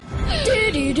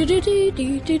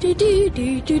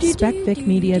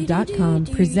SpecVicMedia.com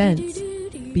presents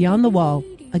Beyond the Wall,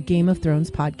 a Game of Thrones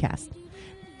podcast.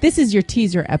 This is your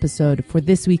teaser episode for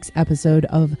this week's episode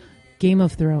of Game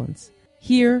of Thrones.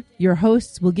 Here, your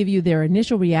hosts will give you their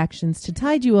initial reactions to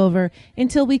tide you over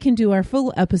until we can do our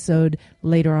full episode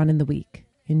later on in the week.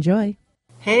 Enjoy.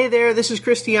 Hey there, this is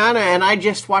Christiana, and I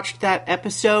just watched that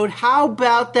episode. How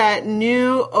about that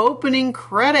new opening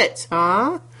credits,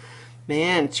 huh?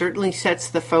 Man, it certainly sets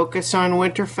the focus on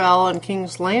Winterfell and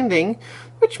King's Landing,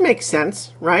 which makes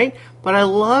sense, right? But I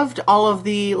loved all of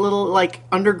the little,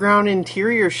 underground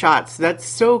interior shots. That's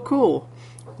so cool.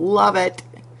 Love it.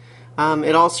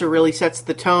 It also really sets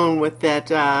the tone with that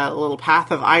little path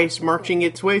of ice marching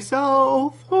its way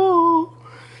south. Oh.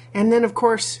 And then, of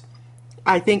course,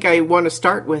 I think I want to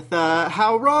start with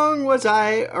how wrong was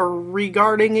I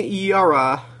regarding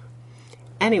Yara?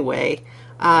 Anyway,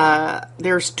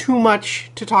 there's too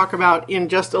much to talk about in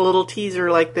just a little teaser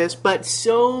like this, but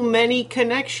so many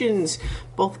connections.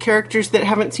 Both characters that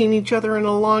haven't seen each other in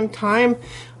a long time,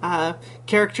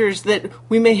 characters that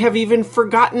we may have even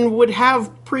forgotten would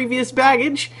have previous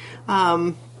baggage.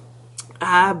 But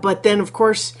then, of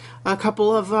course, a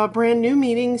couple of brand new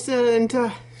meetings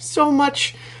and so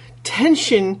much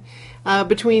tension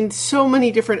between so many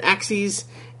different axes,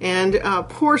 and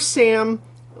poor Sam,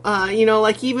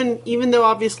 even though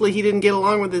obviously he didn't get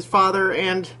along with his father,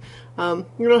 and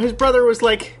his brother was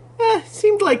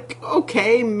seemed like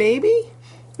okay, maybe,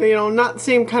 not the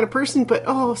same kind of person, but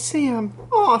Sam,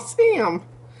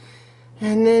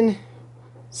 and then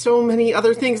so many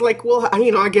other things,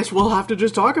 I guess we'll have to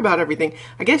just talk about everything.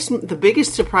 I guess the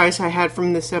biggest surprise I had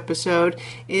from this episode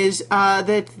is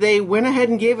that they went ahead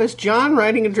and gave us Jon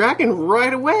riding a dragon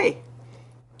right away.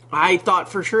 I thought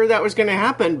for sure that was going to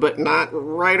happen, but not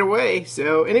right away.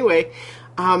 So anyway,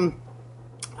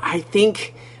 I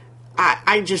think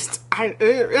it's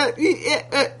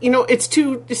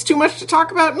too much to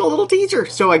talk about in a little teaser.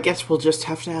 So I guess we'll just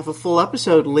have to have a full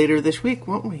episode later this week,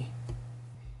 won't we?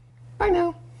 Bye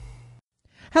now.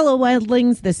 Hello,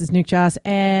 wildlings. This is Nick Joss,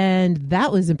 and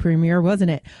that was a premiere,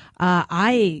 wasn't it?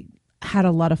 I had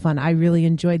a lot of fun. I really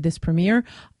enjoyed this premiere.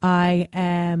 I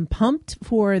am pumped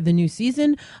for the new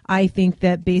season. I think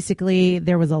that basically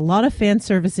there was a lot of fan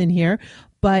service in here,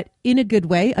 but in a good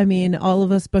way. I mean, all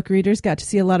of us book readers got to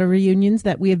see a lot of reunions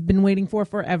that we have been waiting for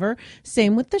forever.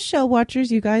 Same with the show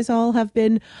watchers. You guys all have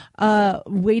been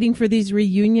waiting for these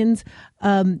reunions.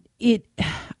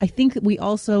 I think that we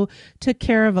also took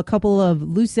care of a couple of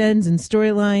loose ends and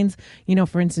storylines,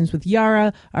 for instance, with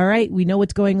Yara. All right, we know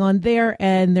what's going on there,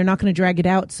 and they're not going to drag it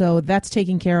out. So that's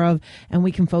taken care of, and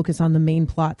we can focus on the main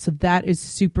plot. So that is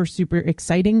super, super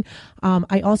exciting.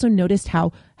 I also noticed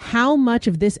how much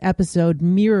of this episode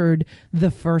mirrored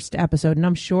the first episode. And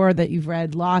I'm sure that you've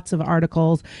read lots of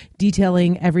articles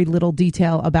detailing every little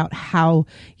detail about how,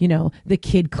 the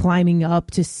kid climbing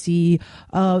up to see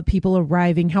people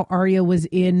arriving, how Arya was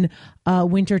in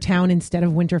Wintertown instead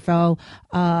of Winterfell,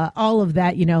 all of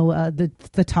that,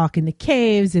 the talk in the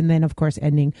caves, and then, of course,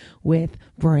 ending with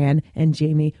Bran and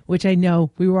Jaime, which I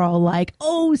know we were all like,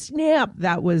 oh, snap,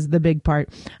 that was the big part.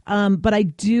 But I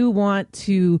do want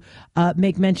to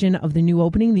make mention of the new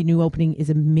opening. The new opening is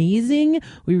amazing.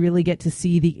 We really get to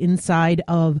see the inside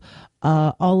of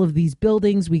all of these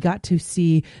buildings. We got to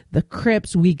see the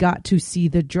crypts. We got to see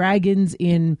the dragons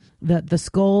in the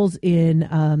skulls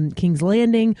in King's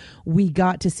Landing. We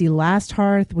got to see Last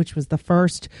Hearth, which was the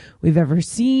first we've ever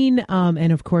seen.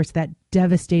 And of course, that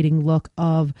devastating look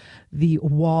of the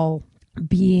wall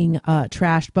being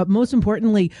trashed. But most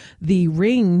importantly, the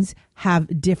rings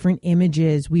have different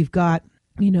images. We've got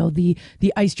the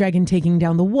ice dragon taking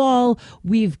down the wall.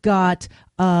 We've got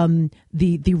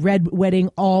the red wedding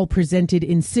all presented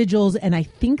in sigils, and I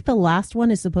think the last one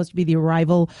is supposed to be the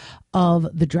arrival of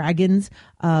the dragons,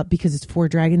 because it's 4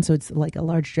 dragons, so it's like a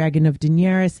large dragon of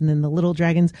Daenerys and then the little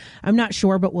dragons. I'm not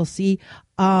sure, but we'll see.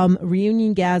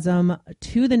 Reunion-gasm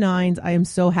to the nines. I am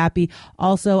so happy.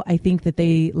 Also, I think that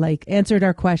they answered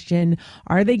our question.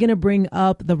 Are they going to bring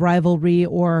up the rivalry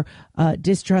or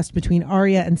distrust between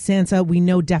Arya and Sansa? We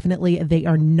know definitely they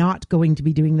are not going to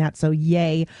be doing that, so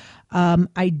yay.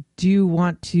 I do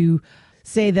want to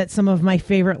say that some of my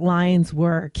favorite lines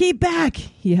were, "Keep back,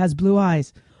 he has blue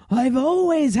eyes. I've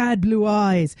always had blue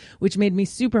eyes," which made me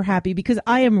super happy because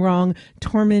I am wrong.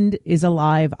 Tormund is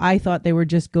alive. I thought they were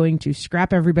just going to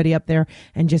scrap everybody up there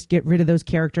and just get rid of those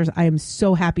characters. I am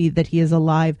so happy that he is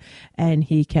alive and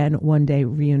he can one day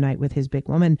reunite with his big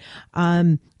woman.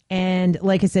 And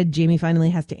like I said, Jaime finally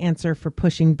has to answer for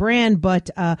pushing Bran. But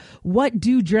what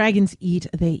do dragons eat?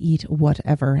 They eat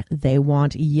whatever they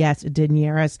want. Yes,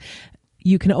 Daenerys.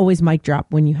 you can always mic drop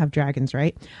when you have dragons,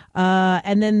 right?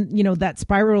 And then, that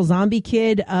spiral zombie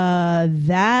kid,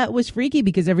 that was freaky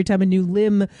because every time a new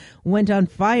limb went on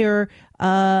fire,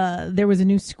 there was a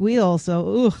new squeal.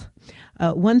 So,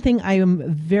 one thing I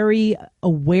am very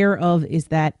aware of is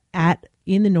that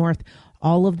in the North,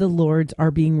 all of the lords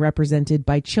are being represented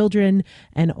by children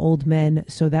and old men.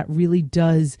 So that really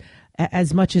does,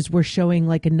 as much as we're showing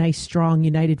like a nice, strong,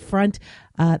 united front,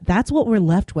 that's what we're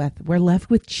left with. We're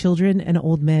left with children and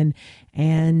old men,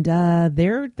 and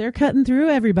they're cutting through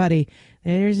everybody.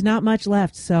 There's not much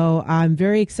left. So I'm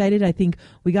very excited. I think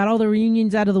we got all the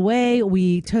reunions out of the way.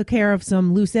 We took care of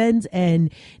some loose ends,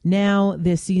 and now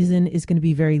this season is going to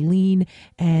be very lean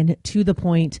and to the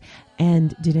point.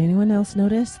 And did anyone else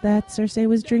notice that Cersei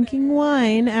was drinking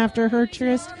wine after her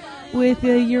tryst with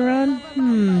Euron?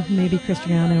 Maybe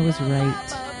Christiana was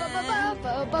right.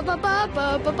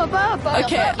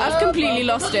 Okay, I've completely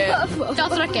lost it.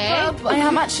 That's okay. I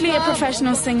am actually a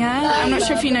professional singer. I'm not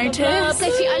sure if you noticed.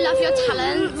 Sophie, I love your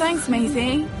talent. Thanks,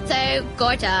 Maisie. So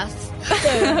gorgeous.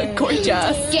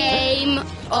 Gorgeous. Game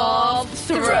of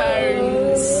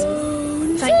Thrones.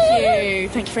 Thank you.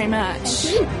 Thank you very much.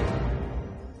 Thank you.